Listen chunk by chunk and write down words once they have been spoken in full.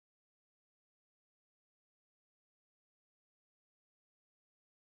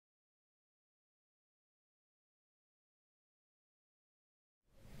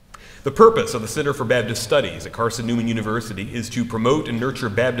The purpose of the Center for Baptist Studies at Carson-Newman University is to promote and nurture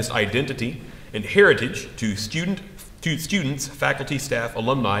Baptist identity and heritage to students, faculty, staff,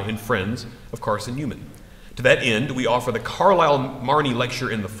 alumni, and friends of Carson-Newman. To that end, we offer the Carlisle-Marney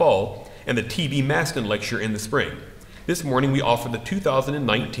Lecture in the fall and the T.B. Maston Lecture in the spring. This morning, we offer the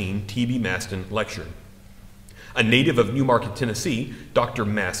 2019 T.B. Maston Lecture. A native of Newmarket, Tennessee, Dr.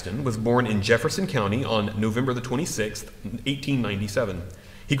 Maston was born in Jefferson County on November the 26th, 1897.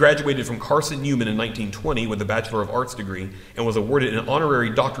 He graduated from Carson-Newman in 1920 with a Bachelor of Arts degree and was awarded an honorary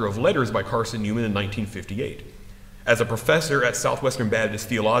Doctor of Letters by Carson-Newman in 1958. As a professor at Southwestern Baptist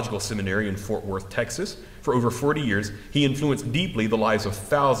Theological Seminary in Fort Worth, Texas, for over 40 years, he influenced deeply the lives of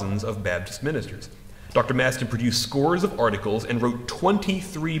thousands of Baptist ministers. Dr. Maston produced scores of articles and wrote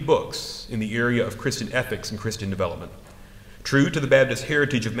 23 books in the area of Christian ethics and Christian development. True to the Baptist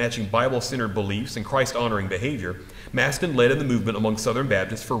heritage of matching Bible-centered beliefs and Christ-honoring behavior, Maston led in the movement among Southern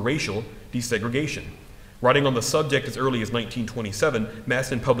Baptists for racial desegregation. Writing on the subject as early as 1927,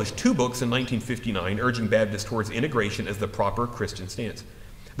 Maston published 2 books in 1959 urging Baptists towards integration as the proper Christian stance.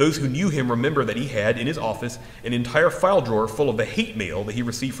 Those who knew him remember that he had in his office an entire file drawer full of the hate mail that he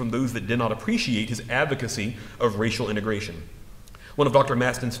received from those that did not appreciate his advocacy of racial integration. One of Dr.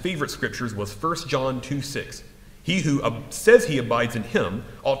 Maston's favorite scriptures was 1 John 2:6. He who says he abides in him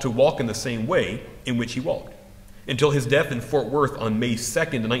ought to walk in the same way in which he walked. Until his death in Fort Worth on May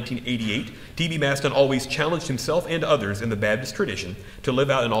 2nd, 1988, T.B. Maston always challenged himself and others in the Baptist tradition to live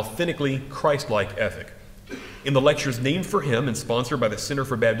out an authentically Christ-like ethic. In the lectures named for him and sponsored by the Center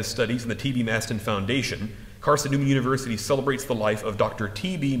for Baptist Studies and the T.B. Maston Foundation, Carson-Newman University celebrates the life of Dr.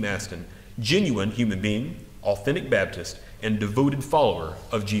 T.B. Maston, genuine human being, authentic Baptist, and devoted follower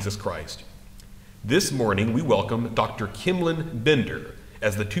of Jesus Christ. This morning, we welcome Dr. Kimlyn Bender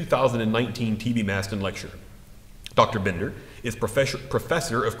as the 2019 T.B. Maston Lecturer. Dr. Bender is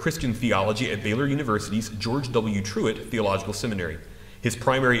professor of Christian theology at Baylor University's George W. Truett Theological Seminary. His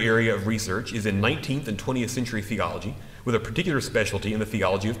primary area of research is in 19th and 20th century theology, with a particular specialty in the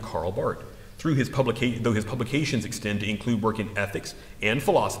theology of Karl Barth. Though his publications extend to include work in ethics and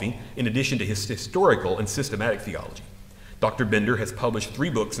philosophy, in addition to his historical and systematic theology. Dr. Bender has published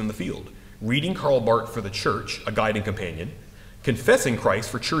 3 books in the field: Reading Karl Barth for the Church, A Guide and Companion, Confessing Christ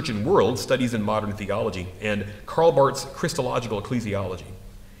for Church and World, Studies in Modern Theology, and Karl Barth's Christological Ecclesiology.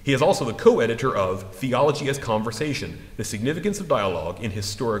 He is also the co-editor of Theology as Conversation, The Significance of Dialogue in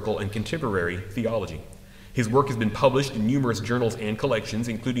Historical and Contemporary Theology. His work has been published in numerous journals and collections,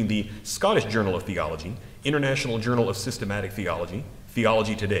 including the Scottish Journal of Theology, International Journal of Systematic Theology,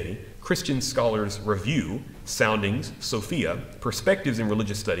 Theology Today, Christian Scholars Review, Soundings, Sophia, Perspectives in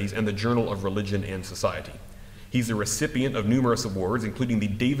Religious Studies, and the Journal of Religion and Society. He's the recipient of numerous awards, including the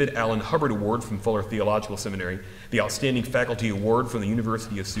David Allen Hubbard Award from Fuller Theological Seminary, the Outstanding Faculty Award from the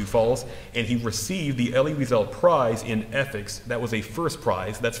University of Sioux Falls, and he received the Elie Wiesel Prize in Ethics. That was a first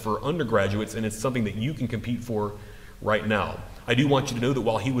prize. That's for undergraduates, and it's something that you can compete for right now. I do want you to know that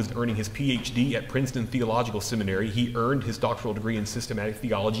while he was earning his PhD at Princeton Theological Seminary, he earned his doctoral degree in systematic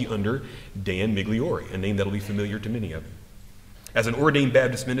theology under Dan Migliore, a name that'll be familiar to many of you. As an ordained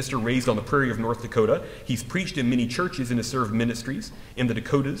Baptist minister raised on the prairie of North Dakota, he's preached in many churches and has served ministries in the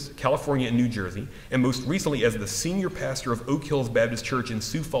Dakotas, California, and New Jersey, and most recently as the senior pastor of Oak Hills Baptist Church in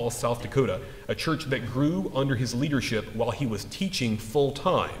Sioux Falls, South Dakota, a church that grew under his leadership while he was teaching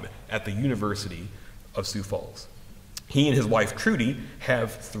full-time at the University of Sioux Falls. He and his wife, Trudy,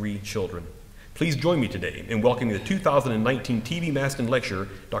 have 3 children. Please join me today in welcoming the 2019 T.B. Maston Lecturer,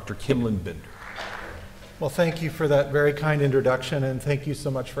 Dr. Kimlyn Bender. Well, thank you for that very kind introduction, and thank you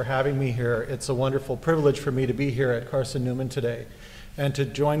so much for having me here. It's a wonderful privilege for me to be here at Carson-Newman today and to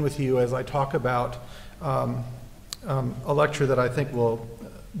join with you as I talk about a lecture that I think will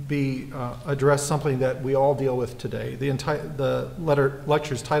address something that we all deal with today. The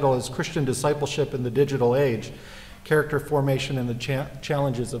lecture's title is Christian Discipleship in the Digital Age, Character Formation and the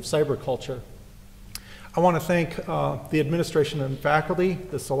Challenges of Cyberculture. I want to thank the administration and faculty,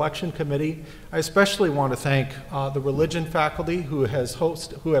 the selection committee. I especially want to thank the religion faculty who have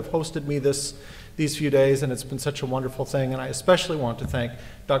hosted me these few days, and it's been such a wonderful thing. And I especially want to thank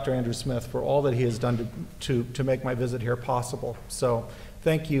Dr. Andrew Smith for all that he has done to make my visit here possible. So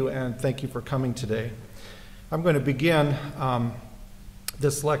thank you, and thank you for coming today. I'm going to begin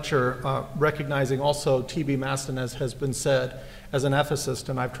this lecture recognizing also T.B. Maston, as has been said, as an ethicist,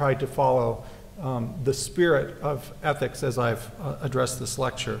 and I've tried to follow the spirit of ethics as I've addressed this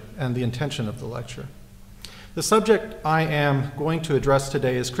lecture and the intention of the lecture. The subject I am going to address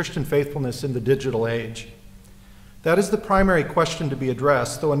today is Christian faithfulness in the digital age. That is the primary question to be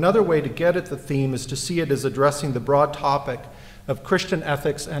addressed, though another way to get at the theme is to see it as addressing the broad topic of Christian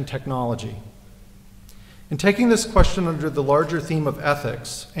ethics and technology. In taking this question under the larger theme of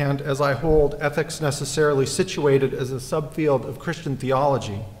ethics, and as I hold ethics necessarily situated as a subfield of Christian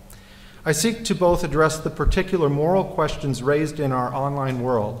theology, I seek to both address the particular moral questions raised in our online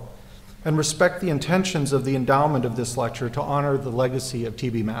world and respect the intentions of the endowment of this lecture to honor the legacy of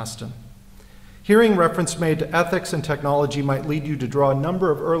T.B. Maston. Hearing reference made to ethics and technology might lead you to draw a number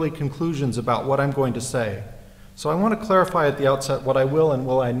of early conclusions about what I'm going to say. So I want to clarify at the outset what I will and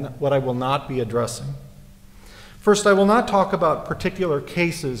what I will not be addressing. First, I will not talk about particular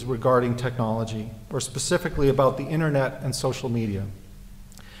cases regarding technology, or specifically about the internet and social media.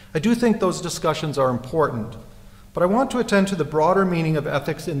 I do think those discussions are important, but I want to attend to the broader meaning of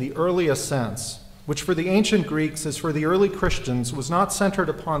ethics in the earliest sense, which for the ancient Greeks, as for the early Christians, was not centered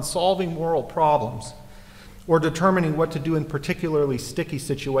upon solving moral problems or determining what to do in particularly sticky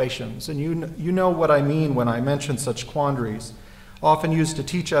situations. And you know what I mean when I mention such quandaries, often used to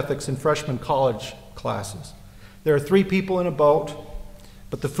teach ethics in freshman college classes. There are 3 people in a boat,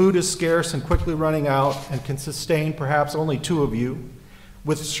 but the food is scarce and quickly running out and can sustain perhaps only 2 of you,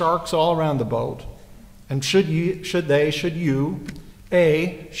 with sharks all around the boat. And should you,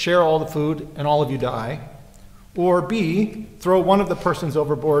 A, share all the food and all of you die, or B, throw one of the persons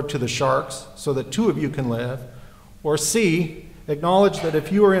overboard to the sharks so that 2 of you can live, or C, acknowledge that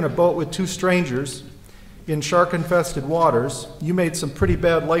if you are in a boat with 2 strangers in shark-infested waters, you made some pretty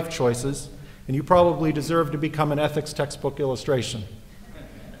bad life choices, and you probably deserve to become an ethics textbook illustration.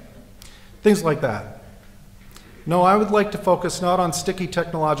 Things like that. No, I would like to focus not on sticky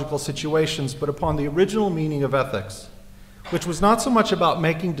technological situations, but upon the original meaning of ethics, which was not so much about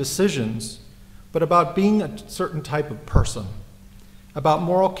making decisions, but about being a certain type of person, about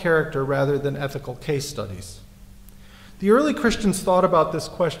moral character rather than ethical case studies. The early Christians thought about this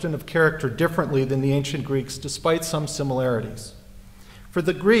question of character differently than the ancient Greeks, despite some similarities. For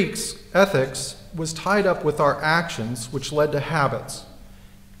the Greeks, ethics was tied up with our actions, which led to habits.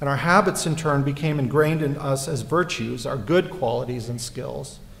 And our habits, in turn, became ingrained in us as virtues, our good qualities and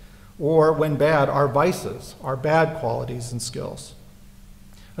skills, or, when bad, our vices, our bad qualities and skills.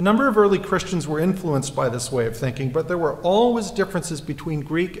 A number of early Christians were influenced by this way of thinking, but there were always differences between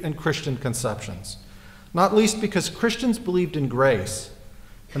Greek and Christian conceptions, not least because Christians believed in grace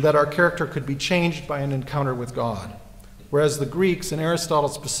and that our character could be changed by an encounter with God, whereas the Greeks, and Aristotle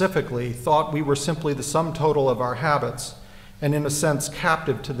specifically, thought we were simply the sum total of our habits and, in a sense,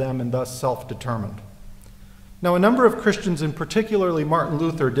 captive to them and thus self-determined. Now, a number of Christians, and particularly Martin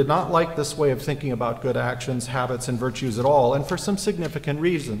Luther, did not like this way of thinking about good actions, habits, and virtues at all, and for some significant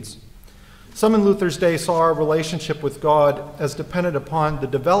reasons. Some in Luther's day saw our relationship with God as dependent upon the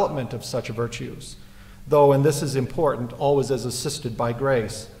development of such virtues, though, and this is important, always as assisted by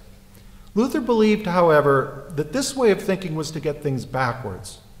grace. Luther believed, however, that this way of thinking was to get things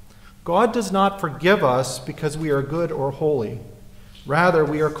backwards. God does not forgive us because we are good or holy. Rather,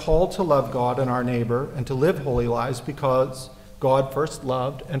 we are called to love God and our neighbor and to live holy lives because God first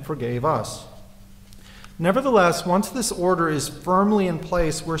loved and forgave us. Nevertheless, once this order is firmly in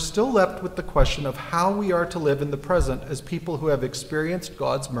place, we're still left with the question of how we are to live in the present as people who have experienced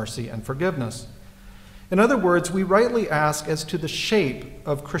God's mercy and forgiveness. In other words, we rightly ask as to the shape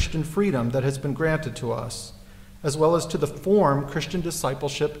of Christian freedom that has been granted to us, as well as to the form Christian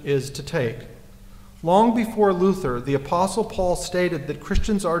discipleship is to take. Long before Luther, the Apostle Paul stated that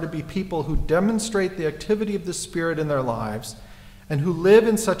Christians are to be people who demonstrate the activity of the Spirit in their lives and who live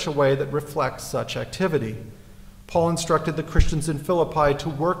in such a way that reflects such activity. Paul instructed the Christians in Philippi to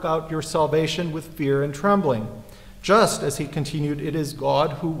work out your salvation with fear and trembling, just as he continued, it is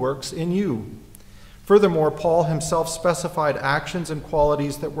God who works in you. Furthermore, Paul himself specified actions and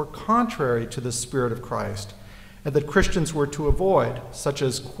qualities that were contrary to the Spirit of Christ and that Christians were to avoid, such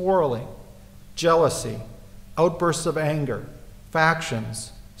as quarreling, jealousy, outbursts of anger,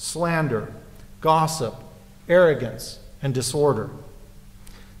 factions, slander, gossip, arrogance, and disorder.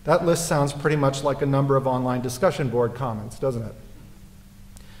 That list sounds pretty much like a number of online discussion board comments, doesn't it?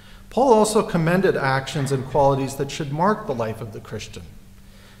 Paul also commended actions and qualities that should mark the life of the Christian,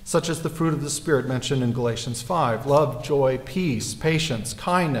 such as the fruit of the Spirit mentioned in Galatians 5, love, joy, peace, patience,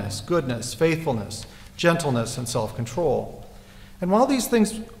 kindness, goodness, faithfulness, gentleness, and self-control. And while these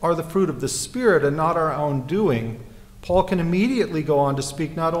things are the fruit of the Spirit and not our own doing, Paul can immediately go on to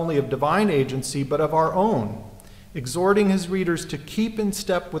speak not only of divine agency, but of our own, exhorting his readers to keep in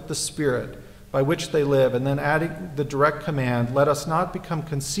step with the Spirit by which they live, and then adding the direct command, let us not become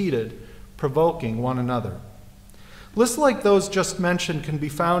conceited, provoking one another. Lists like those just mentioned can be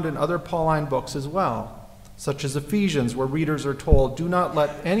found in other Pauline books as well, such as Ephesians, where readers are told, do not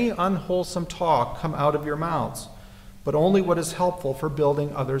let any unwholesome talk come out of your mouths, but only what is helpful for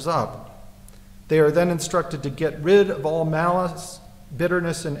building others up. They are then instructed to get rid of all malice,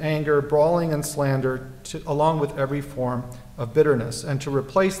 bitterness and anger, brawling and slander, along with every form of bitterness, and to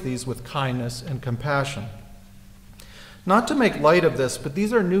replace these with kindness and compassion. Not to make light of this, but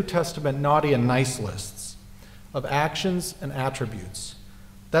these are New Testament naughty and nice lists of actions and attributes.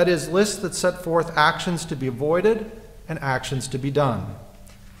 That is, lists that set forth actions to be avoided and actions to be done.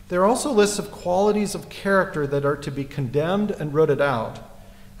 There are also lists of qualities of character that are to be condemned and rooted out,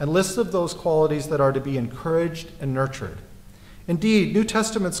 and lists of those qualities that are to be encouraged and nurtured. Indeed, New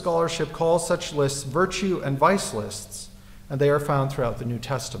Testament scholarship calls such lists virtue and vice lists, and they are found throughout the New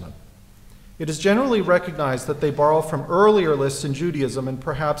Testament. It is generally recognized that they borrow from earlier lists in Judaism and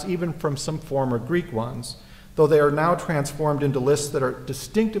perhaps even from some former Greek ones, though they are now transformed into lists that are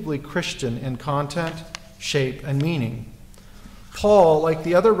distinctively Christian in content, shape, and meaning. Paul, like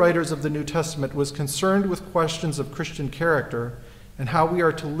the other writers of the New Testament, was concerned with questions of Christian character and how we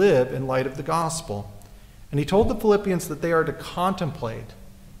are to live in light of the gospel. And he told the Philippians that they are to contemplate,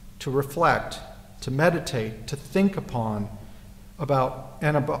 to reflect, to meditate, to think upon,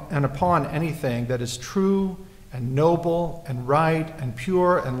 and upon anything that is true and noble and right and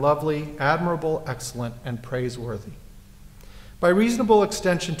pure and lovely, admirable, excellent, and praiseworthy. By reasonable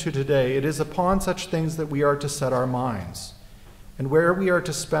extension to today, it is upon such things that we are to set our minds, and where we are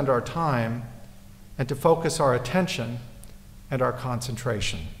to spend our time, and to focus our attention and our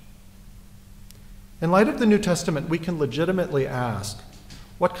concentration. In light of the New Testament, we can legitimately ask,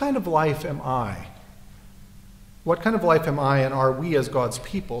 what kind of life am I? What kind of life am I and are we as God's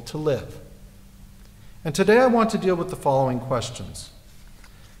people to live? And today I want to deal with the following questions.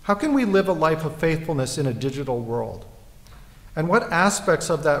 How can we live a life of faithfulness in a digital world? And what aspects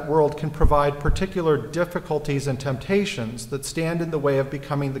of that world can provide particular difficulties and temptations that stand in the way of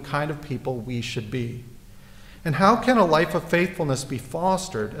becoming the kind of people we should be? And how can a life of faithfulness be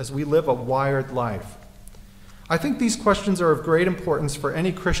fostered as we live a wired life? I think these questions are of great importance for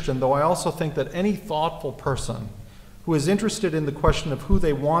any Christian, though I also think that any thoughtful person who is interested in the question of who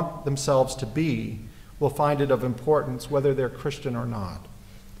they want themselves to be will find it of importance, whether they're Christian or not.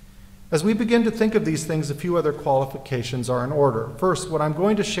 As we begin to think of these things, a few other qualifications are in order. First, what I'm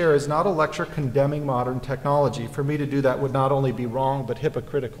going to share is not a lecture condemning modern technology. For me to do that would not only be wrong, but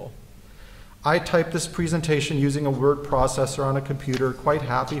hypocritical. I typed this presentation using a word processor on a computer, quite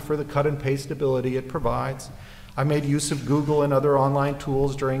happy for the cut and paste ability it provides. I made use of Google and other online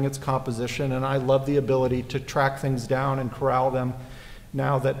tools during its composition, and I love the ability to track things down and corral them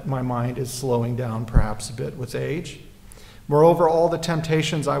now that my mind is slowing down perhaps a bit with age. Moreover, all the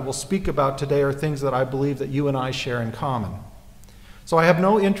temptations I will speak about today are things that I believe that you and I share in common. So I have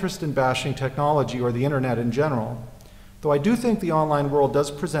no interest in bashing technology or the internet in general, though I do think the online world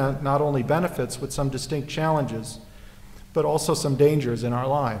does present not only benefits with some distinct challenges, but also some dangers in our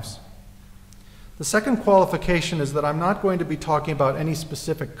lives. The second qualification is that I'm not going to be talking about any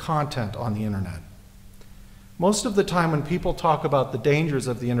specific content on the internet. Most of the time when people talk about the dangers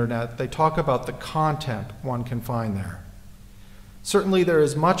of the internet, they talk about the content one can find there. Certainly there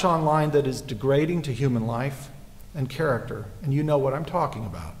is much online that is degrading to human life and character, and you know what I'm talking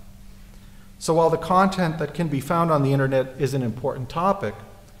about. So while the content that can be found on the internet is an important topic,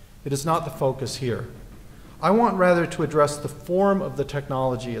 it is not the focus here. I want rather to address the form of the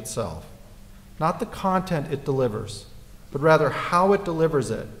technology itself. Not the content it delivers, but rather how it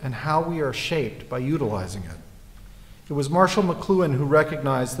delivers it and how we are shaped by utilizing it. It was Marshall McLuhan who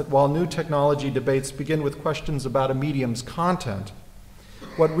recognized that while new technology debates begin with questions about a medium's content,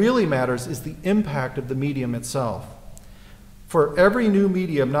 what really matters is the impact of the medium itself. For every new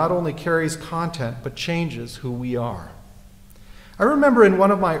medium not only carries content, but changes who we are. I remember in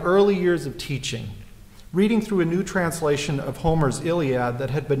one of my early years of teaching, reading through a new translation of Homer's Iliad that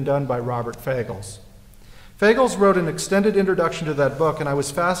had been done by Robert Fagles. Fagles wrote an extended introduction to that book, and I was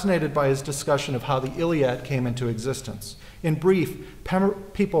fascinated by his discussion of how the Iliad came into existence. In brief,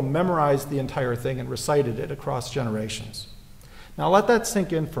 people memorized the entire thing and recited it across generations. Now let that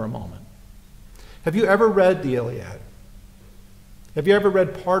sink in for a moment. Have you ever read the Iliad? Have you ever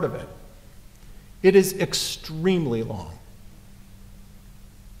read part of it? It is extremely long.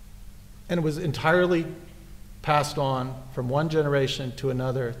 And it was entirely passed on from one generation to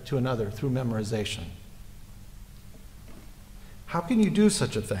another through memorization. How can you do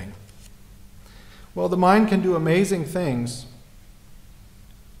such a thing? Well, the mind can do amazing things,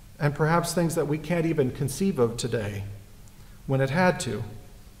 and perhaps things that we can't even conceive of today when it had to.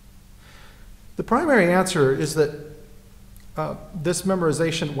 The primary answer is that this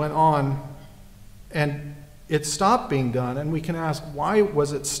memorization went on and it stopped being done, and we can ask, why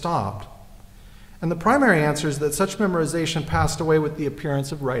was it stopped? And the primary answer is that such memorization passed away with the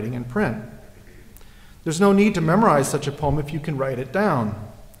appearance of writing in print. There's no need to memorize such a poem if you can write it down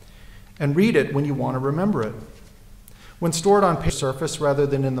and read it when you want to remember it. When stored on paper surface rather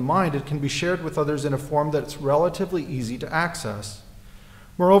than in the mind, it can be shared with others in a form that's relatively easy to access.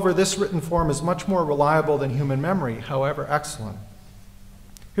 Moreover, this written form is much more reliable than human memory, however excellent.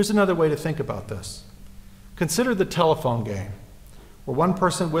 Here's another way to think about this. Consider the telephone game, where one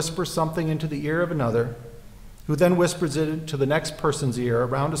person whispers something into the ear of another, who then whispers it into the next person's ear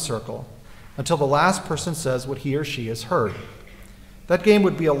around a circle, until the last person says what he or she has heard. That game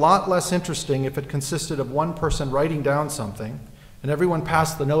would be a lot less interesting if it consisted of one person writing down something, and everyone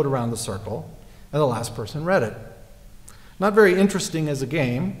passed the note around the circle, and the last person read it. Not very interesting as a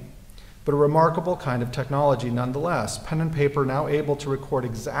game, but a remarkable kind of technology nonetheless. Pen and paper now able to record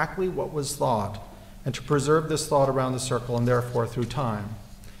exactly what was thought, and to preserve this thought around the circle and therefore through time.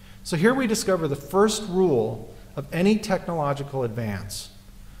 So here we discover the first rule of any technological advance.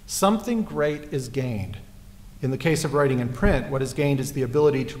 Something great is gained. In the case of writing in print, what is gained is the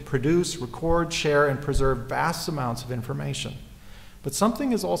ability to produce, record, share, and preserve vast amounts of information. But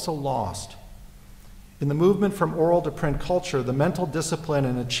something is also lost. In the movement from oral to print culture, the mental discipline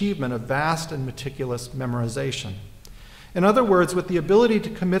and achievement of vast and meticulous memorization. In other words, with the ability to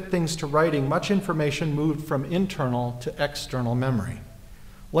commit things to writing, much information moved from internal to external memory.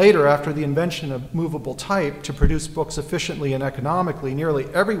 Later, after the invention of movable type to produce books efficiently and economically, nearly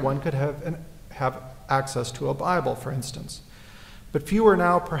everyone could have access to a Bible, for instance. But fewer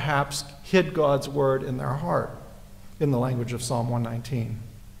now perhaps hid God's word in their heart, in the language of Psalm 119.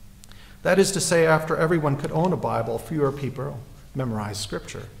 That is to say, after everyone could own a Bible, fewer people memorized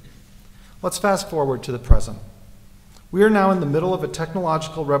Scripture. Let's fast forward to the present. We are now in the middle of a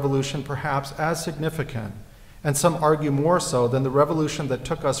technological revolution perhaps as significant, and some argue more so, than the revolution that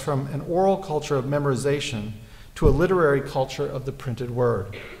took us from an oral culture of memorization to a literary culture of the printed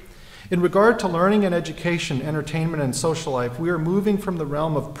word. In regard to learning and education, entertainment, and social life, we are moving from the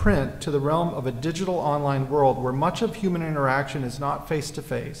realm of print to the realm of a digital online world where much of human interaction is not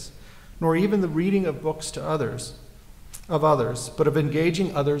face-to-face, nor even the reading of books to others, but of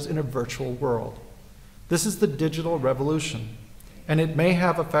engaging others in a virtual world. This is the digital revolution, and it may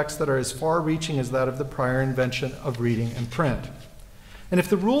have effects that are as far-reaching as that of the prior invention of reading and print. And if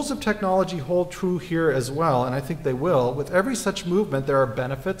the rules of technology hold true here as well, and I think they will, with every such movement there are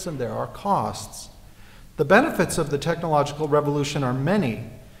benefits and there are costs. The benefits of the technological revolution are many,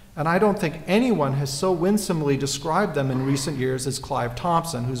 and I don't think anyone has so winsomely described them in recent years as Clive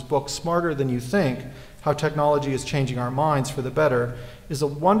Thompson, whose book, Smarter Than You Think, How Technology is Changing Our Minds for the Better, is a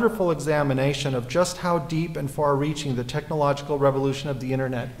wonderful examination of just how deep and far-reaching the technological revolution of the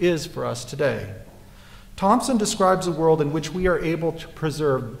internet is for us today. Thompson describes a world in which we are able to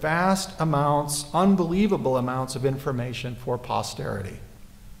preserve vast amounts, unbelievable amounts of information for posterity.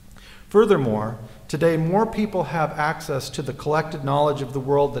 Furthermore, today more people have access to the collected knowledge of the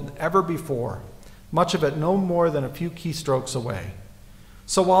world than ever before, much of it no more than a few keystrokes away.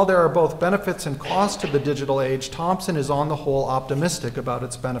 So while there are both benefits and costs to the digital age, Thompson is on the whole optimistic about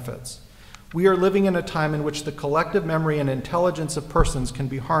its benefits. We are living in a time in which the collective memory and intelligence of persons can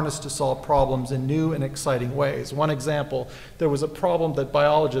be harnessed to solve problems in new and exciting ways. One example, there was a problem that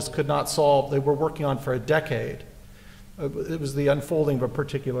biologists could not solve, they were working on for a decade. It was the unfolding of a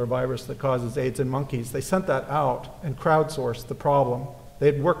particular virus that causes AIDS in monkeys. They sent that out and crowdsourced the problem. They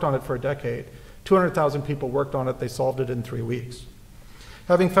had worked on it for a decade. 200,000 people worked on it, they solved it in 3 weeks.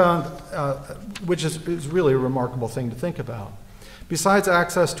 Having found, which is really a remarkable thing to think about. Besides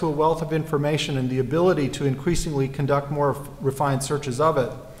access to a wealth of information and the ability to increasingly conduct more refined searches of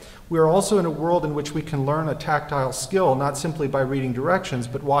it, we are also in a world in which we can learn a tactile skill, not simply by reading directions,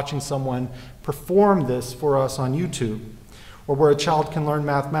 but watching someone perform this for us on YouTube, or where a child can learn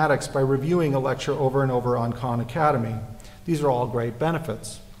mathematics by reviewing a lecture over and over on Khan Academy. These are all great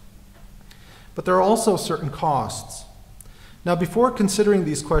benefits. But there are also certain costs. Now, before considering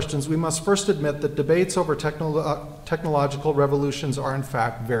these questions, we must first admit that debates over technological revolutions are in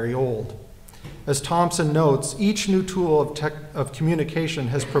fact very old. As Thompson notes, each new tool of communication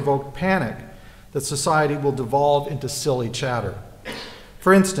has provoked panic that society will devolve into silly chatter.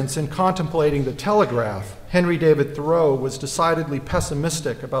 For instance, in contemplating the telegraph, Henry David Thoreau was decidedly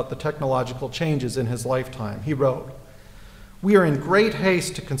pessimistic about the technological changes in his lifetime. He wrote, "We are in great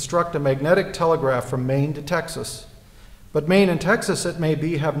haste to construct a magnetic telegraph from Maine to Texas. But Maine and Texas, it may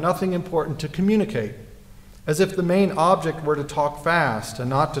be, have nothing important to communicate, as if the main object were to talk fast and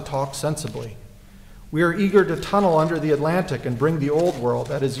not to talk sensibly. We are eager to tunnel under the Atlantic and bring the old world,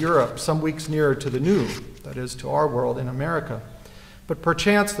 that is Europe, some weeks nearer to the new, that is to our world in America. but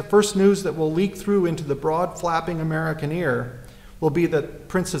perchance the first news that will leak through into the broad flapping American ear will be that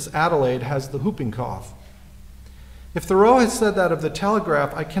Princess Adelaide has the whooping cough. If Thoreau had said that of the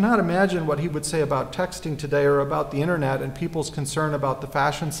telegraph, I cannot imagine what he would say about texting today or about the internet and people's concern about the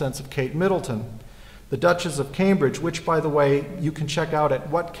fashion sense of Kate Middleton, the Duchess of Cambridge, which, by the way, you can check out at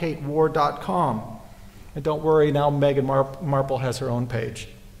whatkatewore.com. And don't worry, now Meghan Markle has her own page,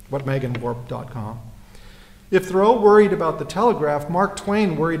 whatmeganwore.com. If Thoreau worried about the telegraph, Mark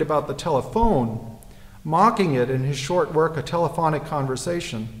Twain worried about the telephone, mocking it in his short work, A Telephonic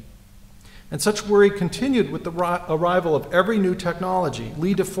Conversation. And such worry continued with the arrival of every new technology.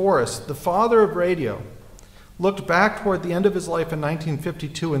 Lee DeForest, the father of radio, looked back toward the end of his life in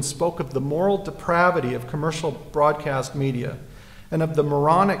 1952 and spoke of the moral depravity of commercial broadcast media and of the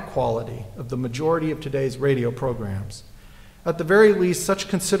moronic quality of the majority of today's radio programs. At the very least, such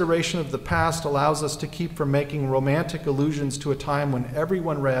consideration of the past allows us to keep from making romantic allusions to a time when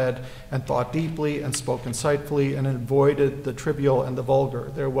everyone read and thought deeply and spoke insightfully and avoided the trivial and the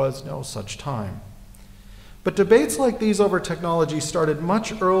vulgar. There was no such time. But debates like these over technology started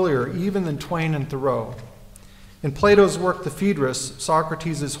much earlier even than Twain and Thoreau. In Plato's work, The Phaedrus,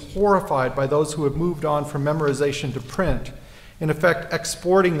 Socrates is horrified by those who have moved on from memorization to print, in effect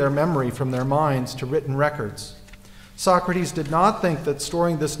exporting their memory from their minds to written records. Socrates did not think that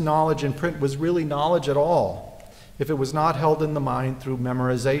storing this knowledge in print was really knowledge at all, if it was not held in the mind through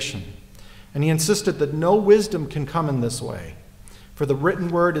memorization. And he insisted that no wisdom can come in this way, for the written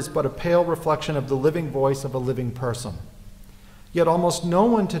word is but a pale reflection of the living voice of a living person. Yet almost no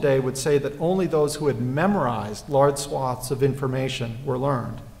one today would say that only those who had memorized large swaths of information were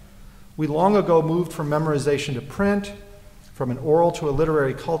learned. We long ago moved from memorization to print, from an oral to a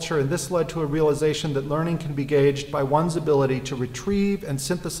literary culture, and this led to a realization that learning can be gauged by one's ability to retrieve and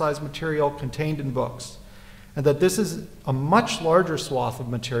synthesize material contained in books, and that this is a much larger swath of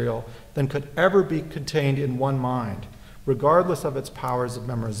material than could ever be contained in one mind, regardless of its powers of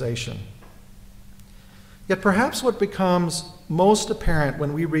memorization. Yet perhaps what becomes most apparent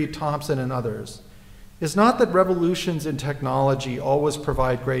when we read Thompson and others is not that revolutions in technology always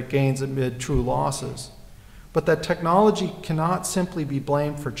provide great gains amid true losses, but that technology cannot simply be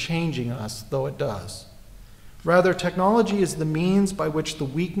blamed for changing us, though it does. Rather, technology is the means by which the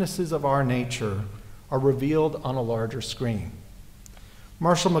weaknesses of our nature are revealed on a larger screen.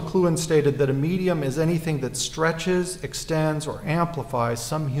 Marshall McLuhan stated that a medium is anything that stretches, extends, or amplifies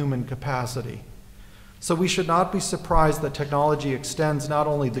some human capacity. So we should not be surprised that technology extends not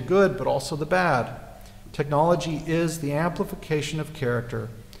only the good, but also the bad. Technology is the amplification of character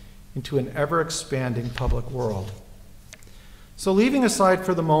into an ever-expanding public world. So leaving aside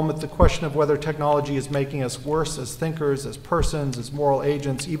for the moment the question of whether technology is making us worse as thinkers, as persons, as moral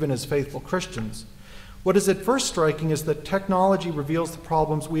agents, even as faithful Christians, what is at first striking is that technology reveals the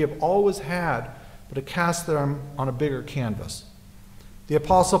problems we have always had, but it casts them on a bigger canvas. The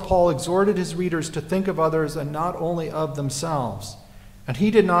Apostle Paul exhorted his readers to think of others and not only of themselves. And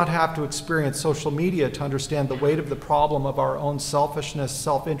he did not have to experience social media to understand the weight of the problem of our own selfishness,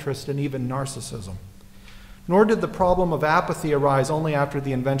 self-interest, and even narcissism. Nor did the problem of apathy arise only after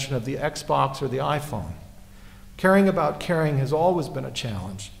the invention of the Xbox or the iPhone. Caring about caring has always been a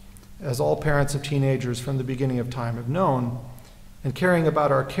challenge, as all parents of teenagers from the beginning of time have known, and caring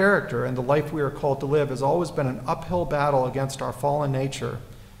about our character and the life we are called to live has always been an uphill battle against our fallen nature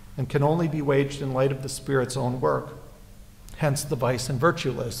and can only be waged in light of the Spirit's own work. Hence the vice and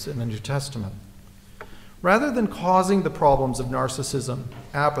virtue lists in the New Testament. Rather than causing the problems of narcissism,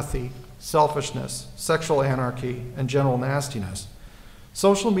 apathy, selfishness, sexual anarchy, and general nastiness,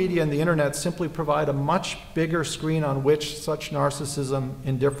 social media and the internet simply provide a much bigger screen on which such narcissism,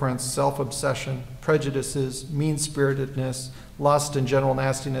 indifference, self-obsession, prejudices, mean-spiritedness, lust, and general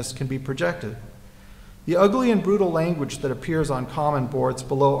nastiness can be projected. The ugly and brutal language that appears on comment boards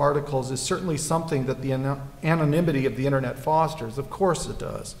below articles is certainly something that the anonymity of the internet fosters. Of course it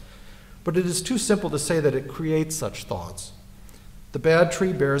does. But it is too simple to say that it creates such thoughts. The bad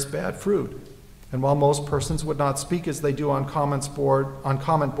tree bears bad fruit. And while most persons would not speak as they do on comment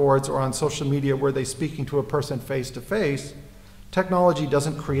boards or on social media where they're speaking to a person face to face, technology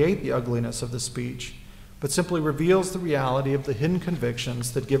doesn't create the ugliness of the speech, but simply reveals the reality of the hidden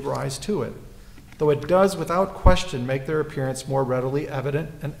convictions that give rise to it, though it does without question make their appearance more readily evident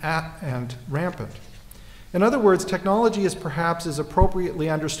and rampant. In other words, technology is perhaps as appropriately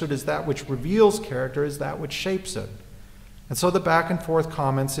understood as that which reveals character as that which shapes it. And so the back and forth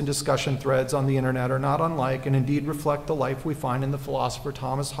comments and discussion threads on the internet are not unlike and indeed reflect the life we find in the philosopher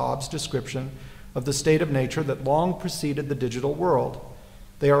Thomas Hobbes' description of the state of nature that long preceded the digital world.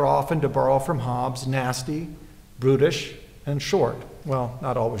 They are often, to borrow from Hobbes, nasty, brutish, and short. Well,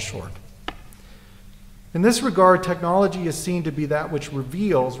 not always short. In this regard, technology is seen to be that which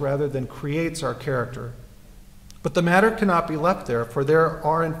reveals rather than creates our character. But the matter cannot be left there, for there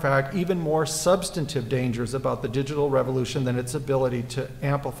are, in fact, even more substantive dangers about the digital revolution than its ability to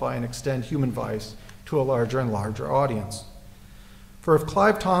amplify and extend human vice to a larger and larger audience. For if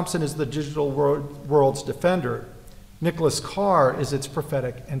Clive Thompson is the digital world's defender, Nicholas Carr is its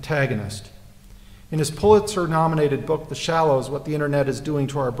prophetic antagonist. In his Pulitzer-nominated book, The Shallows, What the Internet is Doing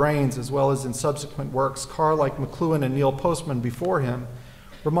to Our Brains, as well as in subsequent works, Carr, like McLuhan and Neil Postman before him,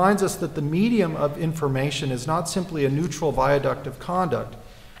 reminds us that the medium of information is not simply a neutral viaduct of conduct,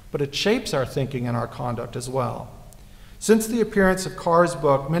 but it shapes our thinking and our conduct as well. Since the appearance of Carr's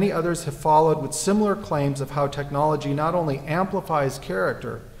book, many others have followed with similar claims of how technology not only amplifies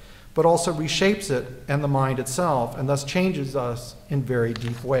character, but also reshapes it and the mind itself, and thus changes us in very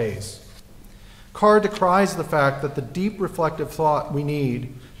deep ways. Carr decries the fact that the deep reflective thought we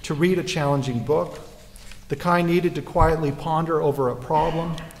need to read a challenging book, the kind needed to quietly ponder over a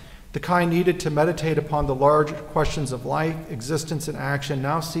problem, the kind needed to meditate upon the large questions of life, existence, and action,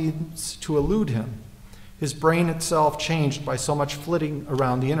 now seems to elude him, his brain itself changed by so much flitting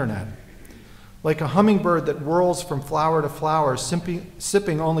around the internet. Like a hummingbird that whirls from flower to flower,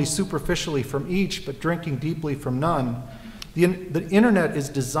 sipping only superficially from each, but drinking deeply from none, the internet is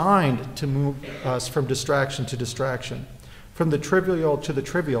designed to move us from distraction to distraction, from the trivial to the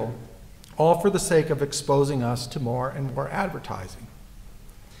trivial, all for the sake of exposing us to more and more advertising.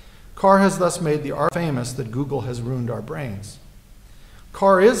 Carr has thus made the argument famous that Google has ruined our brains.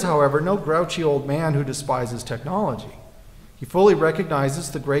 Carr is, however, no grouchy old man who despises technology. He fully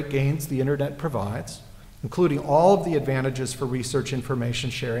recognizes the great gains the internet provides, including all of the advantages for research information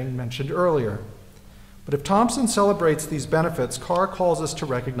sharing mentioned earlier. But if Thompson celebrates these benefits, Carr calls us to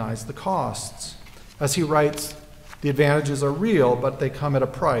recognize the costs. As he writes, the advantages are real, but they come at a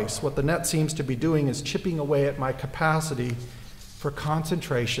price. What the net seems to be doing is chipping away at my capacity for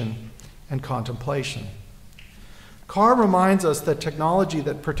concentration and contemplation. Carr reminds us that technology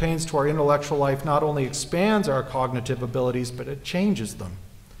that pertains to our intellectual life not only expands our cognitive abilities, but it changes them.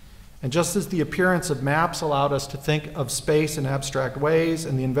 And just as the appearance of maps allowed us to think of space in abstract ways,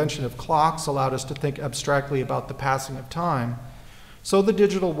 and the invention of clocks allowed us to think abstractly about the passing of time, so the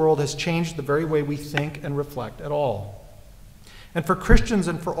digital world has changed the very way we think and reflect at all. And for Christians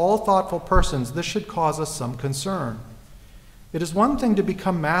and for all thoughtful persons, this should cause us some concern. It is one thing to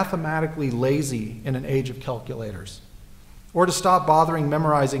become mathematically lazy in an age of calculators, or to stop bothering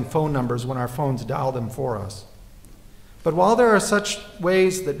memorizing phone numbers when our phones dial them for us. But while there are such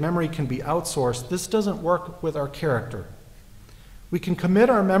ways that memory can be outsourced, this doesn't work with our character. We can commit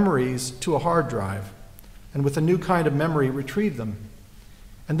our memories to a hard drive, and with a new kind of memory, retrieve them.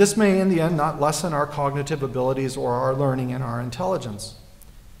 And this may, in the end, not lessen our cognitive abilities or our learning and our intelligence.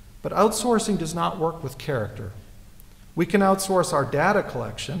 But outsourcing does not work with character. We can outsource our data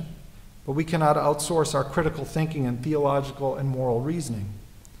collection, but we cannot outsource our critical thinking and theological and moral reasoning.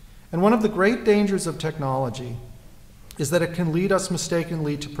 And one of the great dangers of technology is that it can lead us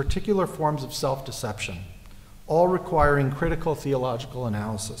mistakenly to particular forms of self-deception, all requiring critical theological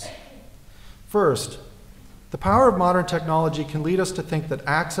analysis. First, the power of modern technology can lead us to think that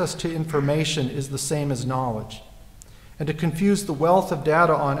access to information is the same as knowledge, and to confuse the wealth of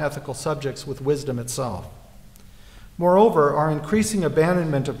data on ethical subjects with wisdom itself. Moreover, our increasing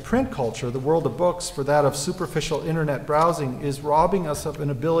abandonment of print culture, the world of books, for that of superficial internet browsing, is robbing us of an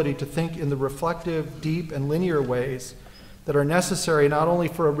ability to think in the reflective, deep, and linear ways that are necessary not only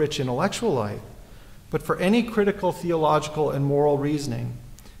for a rich intellectual life, but for any critical theological and moral reasoning,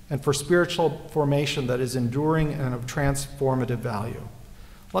 and for spiritual formation that is enduring and of transformative value.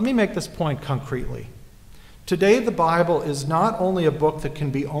 Let me make this point concretely. Today, the Bible is not only a book that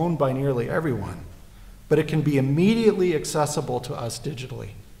can be owned by nearly everyone, but it can be immediately accessible to us digitally.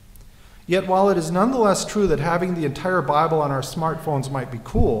 Yet while it is nonetheless true that having the entire Bible on our smartphones might be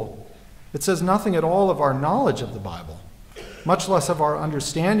cool, it says nothing at all of our knowledge of the Bible, much less of our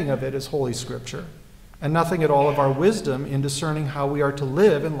understanding of it as Holy Scripture, and nothing at all of our wisdom in discerning how we are to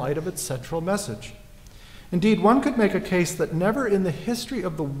live in light of its central message. Indeed, one could make a case that never in the history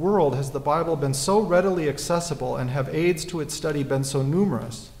of the world has the Bible been so readily accessible and have aids to its study been so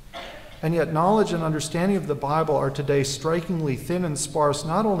numerous. And yet knowledge and understanding of the Bible are today strikingly thin and sparse,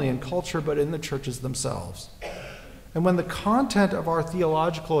 not only in culture, but in the churches themselves. And when the content of our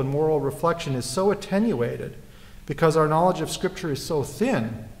theological and moral reflection is so attenuated, because our knowledge of Scripture is so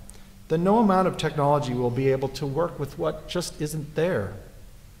thin, then no amount of technology will be able to work with what just isn't there.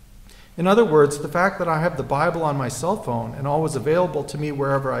 In other words, the fact that I have the Bible on my cell phone and always available to me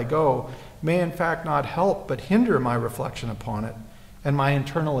wherever I go may in fact not help but hinder my reflection upon it and my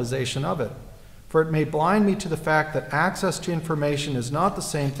internalization of it. For it may blind me to the fact that access to information is not the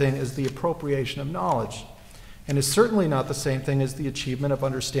same thing as the appropriation of knowledge, and is certainly not the same thing as the achievement of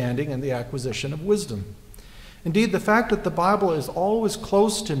understanding and the acquisition of wisdom. Indeed, the fact that the Bible is always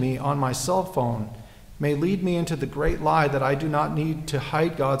close to me on my cell phone may lead me into the great lie that I do not need to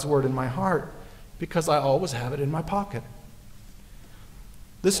hide God's word in my heart because I always have it in my pocket.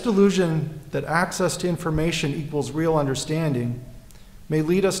 This delusion that access to information equals real understanding may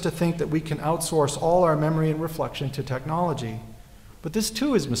lead us to think that we can outsource all our memory and reflection to technology. But this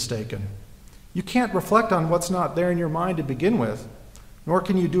too is mistaken. You can't reflect on what's not there in your mind to begin with, nor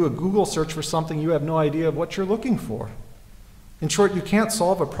can you do a Google search for something you have no idea of what you're looking for. In short, you can't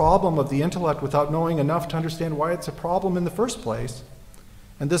solve a problem of the intellect without knowing enough to understand why it's a problem in the first place.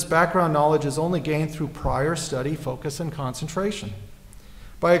 And this background knowledge is only gained through prior study, focus, and concentration.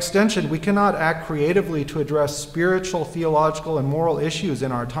 By extension, we cannot act creatively to address spiritual, theological, and moral issues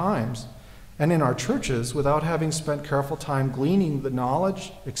in our times and in our churches without having spent careful time gleaning the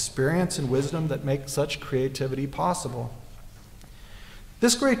knowledge, experience, and wisdom that make such creativity possible.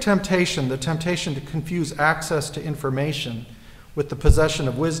 This great temptation, the temptation to confuse access to information with the possession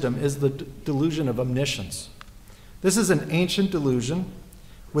of wisdom, is the delusion of omniscience. This is an ancient delusion,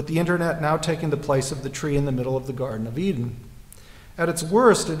 with the internet now taking the place of the tree in the middle of the Garden of Eden. At its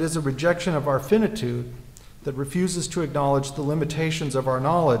worst, it is a rejection of our finitude that refuses to acknowledge the limitations of our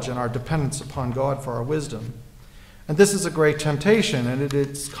knowledge and our dependence upon God for our wisdom. And this is a great temptation, and it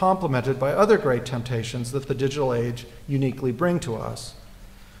is complemented by other great temptations that the digital age uniquely bring to us.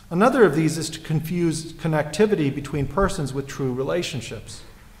 Another of these is to confuse connectivity between persons with true relationships.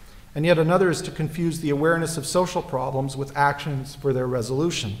 And yet another is to confuse the awareness of social problems with actions for their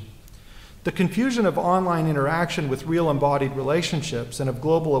resolution. The confusion of online interaction with real embodied relationships and of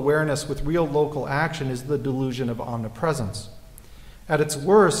global awareness with real local action is the delusion of omnipresence. At its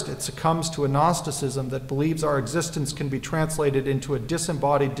worst, it succumbs to a Gnosticism that believes our existence can be translated into a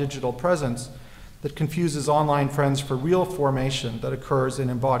disembodied digital presence that confuses online friends for real formation that occurs in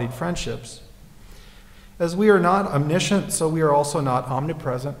embodied friendships. As we are not omniscient, so we are also not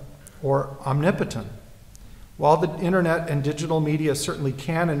omnipresent or omnipotent. While the internet and digital media certainly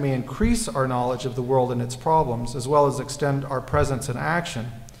can and may increase our knowledge of the world and its problems, as well as extend our presence and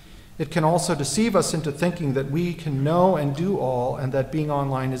action, it can also deceive us into thinking that we can know and do all, and that being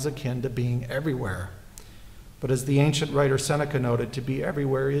online is akin to being everywhere. But as the ancient writer Seneca noted, to be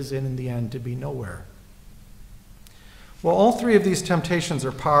everywhere is in the end to be nowhere. While all three of these temptations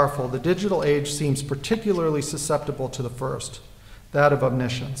are powerful, the digital age seems particularly susceptible to the first, that of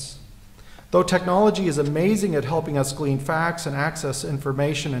omniscience. Though technology is amazing at helping us glean facts and access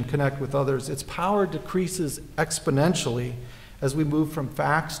information and connect with others, its power decreases exponentially as we move from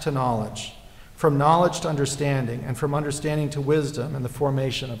facts to knowledge, from knowledge to understanding, and from understanding to wisdom and the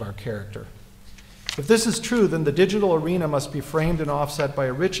formation of our character. If this is true, then the digital arena must be framed and offset by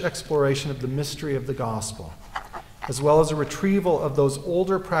a rich exploration of the mystery of the gospel, as well as a retrieval of those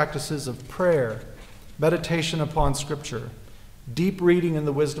older practices of prayer, meditation upon Scripture, deep reading in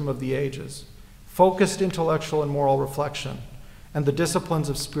the wisdom of the ages, focused intellectual and moral reflection, and the disciplines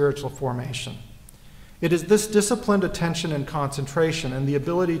of spiritual formation. It is this disciplined attention and concentration and the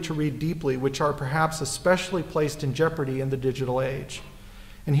ability to read deeply which are perhaps especially placed in jeopardy in the digital age.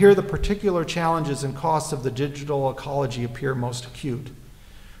 And here the particular challenges and costs of the digital ecology appear most acute.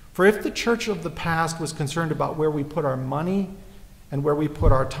 For if the church of the past was concerned about where we put our money and where we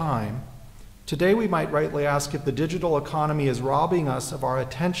put our time, today we might rightly ask if the digital economy is robbing us of our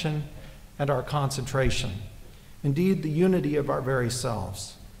attention and our concentration, indeed the unity of our very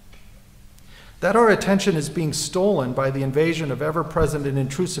selves. That our attention is being stolen by the invasion of ever-present and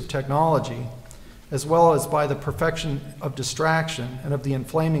intrusive technology, as well as by the perfection of distraction and of the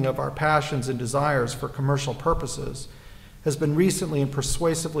inflaming of our passions and desires for commercial purposes, has been recently and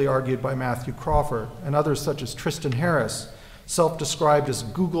persuasively argued by Matthew Crawford and others such as Tristan Harris, self-described as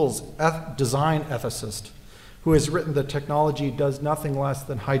Google's design ethicist, who has written that technology does nothing less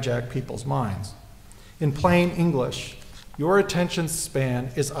than hijack people's minds. In plain English, your attention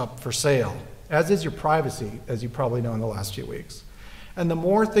span is up for sale, as is your privacy, as you probably know in the last few weeks. And the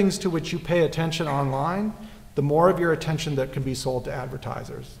more things to which you pay attention online, the more of your attention that can be sold to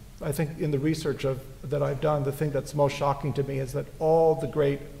advertisers. I think in the research that I've done, the thing that's most shocking to me is that all the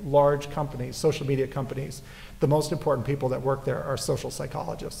great large companies, social media companies, the most important people that work there are social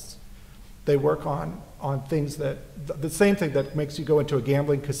psychologists. They work on things that, the same thing that makes you go into a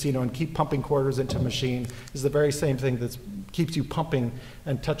gambling casino and keep pumping quarters into a machine is the very same thing that keeps you pumping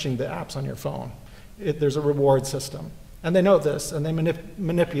and touching the apps on your phone. There's a reward system. And they know this, and they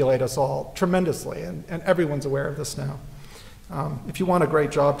manipulate us all tremendously, and everyone's aware of this now. If you want a great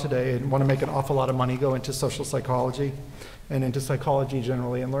job today and want to make an awful lot of money, go into social psychology and into psychology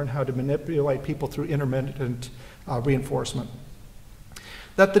generally and learn how to manipulate people through intermittent reinforcement.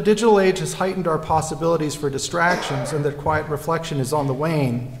 That the digital age has heightened our possibilities for distractions and that quiet reflection is on the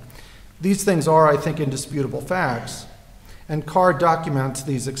wane, these things are, I think, indisputable facts, and Carr documents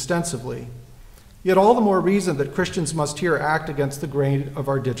these extensively. Yet all the more reason that Christians must here act against the grain of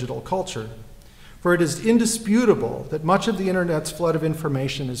our digital culture. For it is indisputable that much of the internet's flood of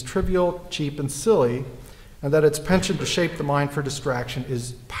information is trivial, cheap, and silly, and that its penchant to shape the mind for distraction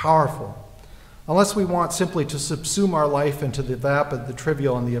is powerful. Unless we want simply to subsume our life into the vapid, the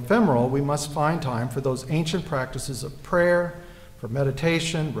trivial, and the ephemeral, we must find time for those ancient practices of prayer, for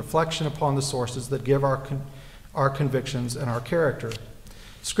meditation, reflection upon the sources that give our convictions and our character.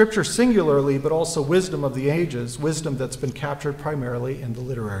 Scripture singularly, but also wisdom of the ages, wisdom that's been captured primarily in the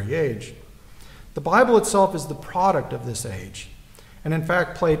literary age. The Bible itself is the product of this age, and in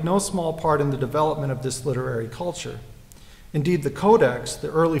fact played no small part in the development of this literary culture. Indeed, the Codex,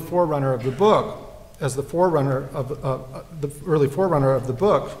 the early forerunner of the book,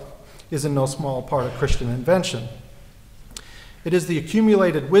 is in no small part a Christian invention. It is the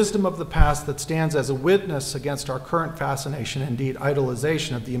accumulated wisdom of the past that stands as a witness against our current fascination, indeed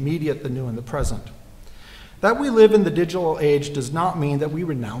idolization, of the immediate, the new, and the present. That we live in the digital age does not mean that we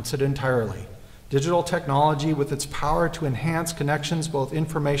renounce it entirely. Digital technology, with its power to enhance connections, both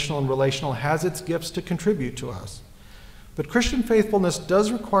informational and relational, has its gifts to contribute to us. But Christian faithfulness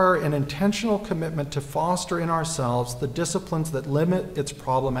does require an intentional commitment to foster in ourselves the disciplines that limit its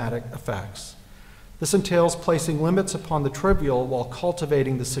problematic effects. This entails placing limits upon the trivial while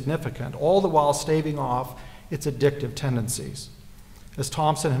cultivating the significant, all the while staving off its addictive tendencies. As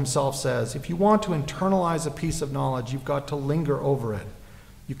Thompson himself says, if you want to internalize a piece of knowledge, you've got to linger over it.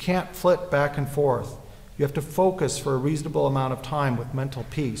 You can't flit back and forth. You have to focus for a reasonable amount of time with mental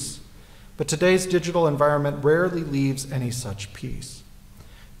peace. But today's digital environment rarely leaves any such peace.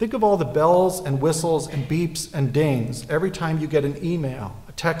 Think of all the bells and whistles and beeps and dings every time you get an email,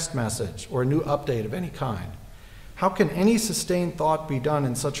 a text message, or a new update of any kind. How can any sustained thought be done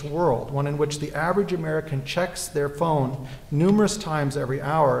in such a world, one in which the average American checks their phone numerous times every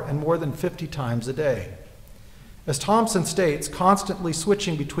hour and more than 50 times a day? As Thompson states, constantly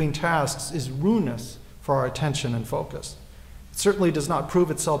switching between tasks is ruinous for our attention and focus. It certainly does not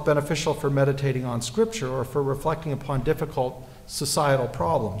prove itself beneficial for meditating on Scripture or for reflecting upon difficult societal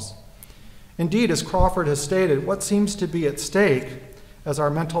problems. Indeed, as Crawford has stated, what seems to be at stake as our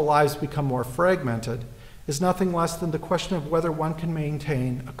mental lives become more fragmented is nothing less than the question of whether one can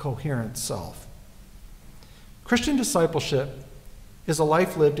maintain a coherent self. Christian discipleship is a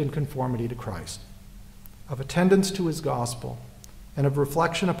life lived in conformity to Christ, of attendance to his gospel, and of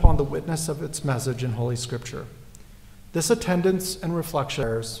reflection upon the witness of its message in Holy Scripture. This attendance and reflection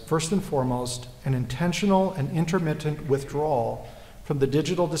is, first and foremost, an intentional and intermittent withdrawal from the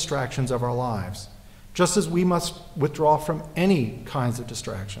digital distractions of our lives, just as we must withdraw from any kinds of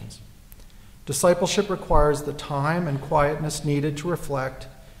distractions. Discipleship requires the time and quietness needed to reflect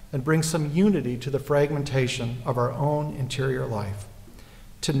and bring some unity to the fragmentation of our own interior life,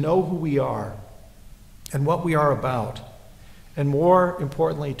 to know who we are and what we are about, and more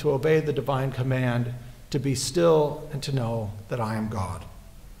importantly, to obey the divine command to be still and to know that I am God,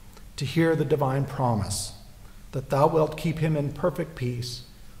 to hear the divine promise that thou wilt keep him in perfect peace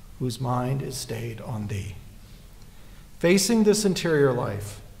whose mind is stayed on thee. Facing this interior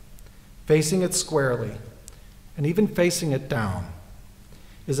life, facing it squarely, and even facing it down,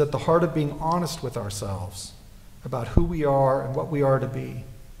 is at the heart of being honest with ourselves about who we are and what we are to be.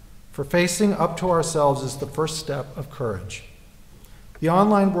 For facing up to ourselves is the first step of courage. The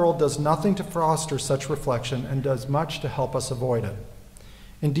online world does nothing to foster such reflection and does much to help us avoid it.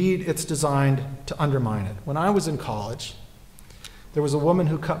 Indeed, it's designed to undermine it. When I was in college, there was a woman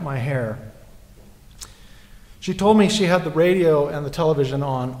who cut my hair. She told me she had the radio and the television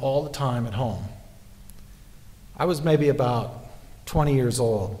on all the time at home. I was maybe about 20 years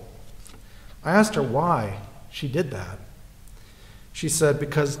old. I asked her why she did that. She said,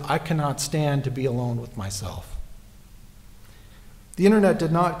 because I cannot stand to be alone with myself. The internet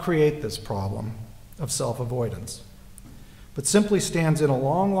did not create this problem of self-avoidance, but simply stands in a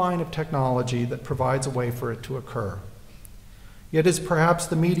long line of technology that provides a way for it to occur. Yet is perhaps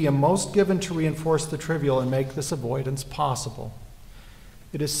the medium most given to reinforce the trivial and make this avoidance possible.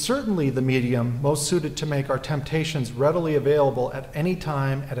 It is certainly the medium most suited to make our temptations readily available at any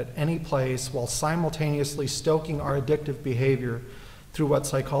time and at any place, while simultaneously stoking our addictive behavior through what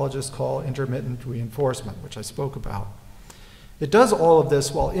psychologists call intermittent reinforcement, which I spoke about. It does all of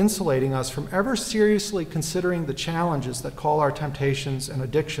this while insulating us from ever seriously considering the challenges that call our temptations and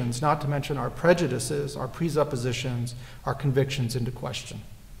addictions, not to mention our prejudices, our presuppositions, our convictions into question.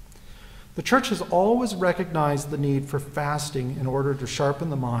 The church has always recognized the need for fasting in order to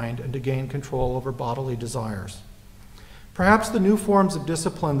sharpen the mind and to gain control over bodily desires. Perhaps the new forms of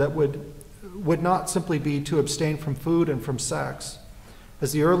discipline that would not simply be to abstain from food and from sex,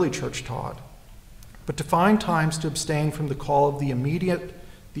 as the early church taught, but to find times to abstain from the call of the immediate,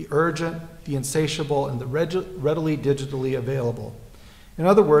 the urgent, the insatiable, and the readily digitally available. In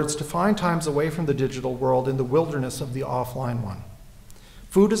other words, to find times away from the digital world in the wilderness of the offline one.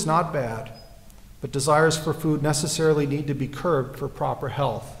 Food is not bad, but desires for food necessarily need to be curbed for proper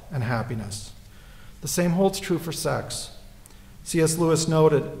health and happiness. The same holds true for sex. C.S. Lewis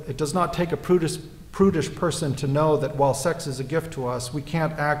noted, it does not take a prudish person to know that while sex is a gift to us, we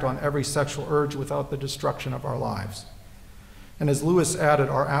can't act on every sexual urge without the destruction of our lives. And as Lewis added,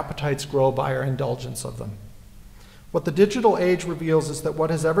 our appetites grow by our indulgence of them. What the digital age reveals is that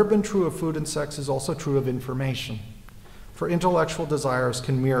what has ever been true of food and sex is also true of information, for intellectual desires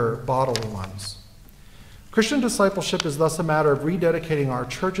can mirror bodily ones. Christian discipleship is thus a matter of rededicating our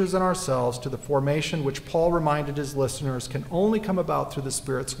churches and ourselves to the formation which Paul reminded his listeners can only come about through the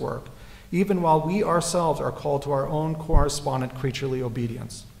Spirit's work, even while we ourselves are called to our own correspondent creaturely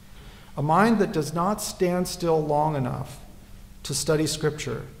obedience. A mind that does not stand still long enough to study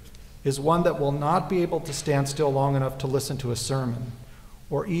Scripture is one that will not be able to stand still long enough to listen to a sermon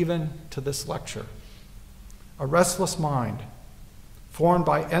or even to this lecture. A restless mind, formed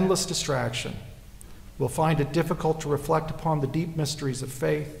by endless distraction, will find it difficult to reflect upon the deep mysteries of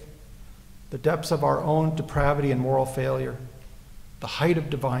faith, the depths of our own depravity and moral failure, the height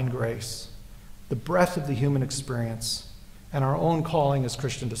of divine grace, the breadth of the human experience, and our own calling as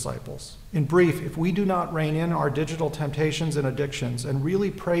Christian disciples. In brief, if we do not rein in our digital temptations and addictions and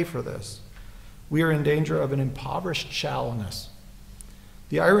really pray for this, we are in danger of an impoverished shallowness.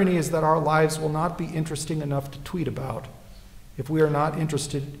 The irony is that our lives will not be interesting enough to tweet about if we are not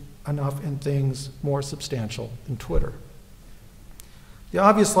interested enough in things more substantial than Twitter. The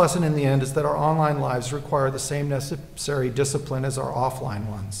obvious lesson in the end is that our online lives require the same necessary discipline as our offline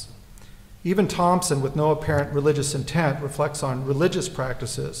ones. Even Thompson, with no apparent religious intent, reflects on religious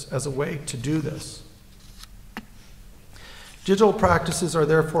practices as a way to do this. Digital practices are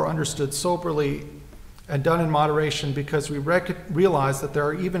therefore understood soberly and done in moderation because we realize that there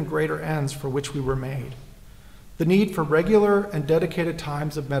are even greater ends for which we were made. The need for regular and dedicated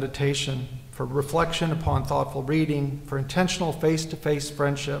times of meditation, for reflection upon thoughtful reading, for intentional face-to-face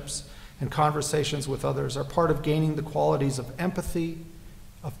friendships and conversations with others are part of gaining the qualities of empathy,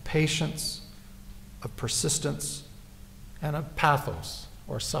 of patience, of persistence, and of pathos,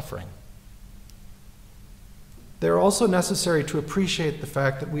 or suffering. They are also necessary to appreciate the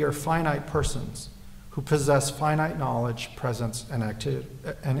fact that we are finite persons who possess finite knowledge, presence, and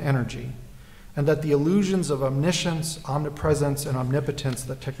energy, and that the illusions of omniscience, omnipresence, and omnipotence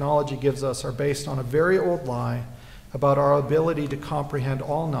that technology gives us are based on a very old lie about our ability to comprehend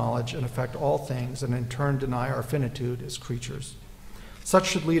all knowledge and affect all things, and in turn deny our finitude as creatures. Such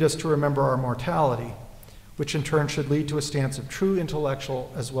should lead us to remember our mortality, which in turn should lead to a stance of true intellectual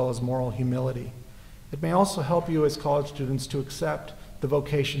as well as moral humility. It may also help you as college students to accept the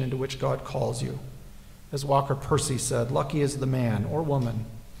vocation into which God calls you. As Walker Percy said, lucky is the man or woman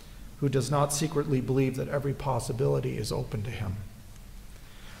who does not secretly believe that every possibility is open to him.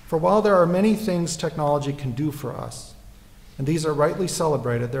 For while there are many things technology can do for us, and these are rightly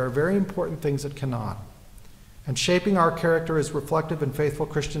celebrated, there are very important things it cannot. And shaping our character as reflective and faithful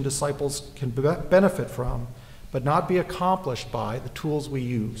Christian disciples can benefit from, but not be accomplished by, the tools we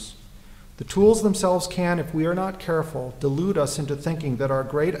use. The tools themselves can, if we are not careful, delude us into thinking that our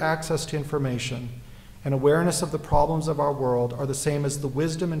great access to information and awareness of the problems of our world are the same as the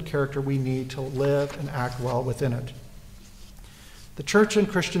wisdom and character we need to live and act well within it. The church and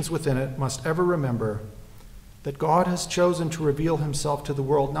Christians within it must ever remember that God has chosen to reveal himself to the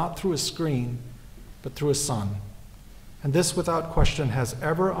world not through a screen, but through a Son. And this, without question, has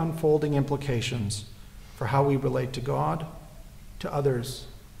ever unfolding implications for how we relate to God, to others,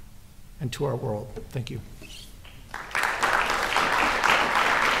 and to our world. Thank you.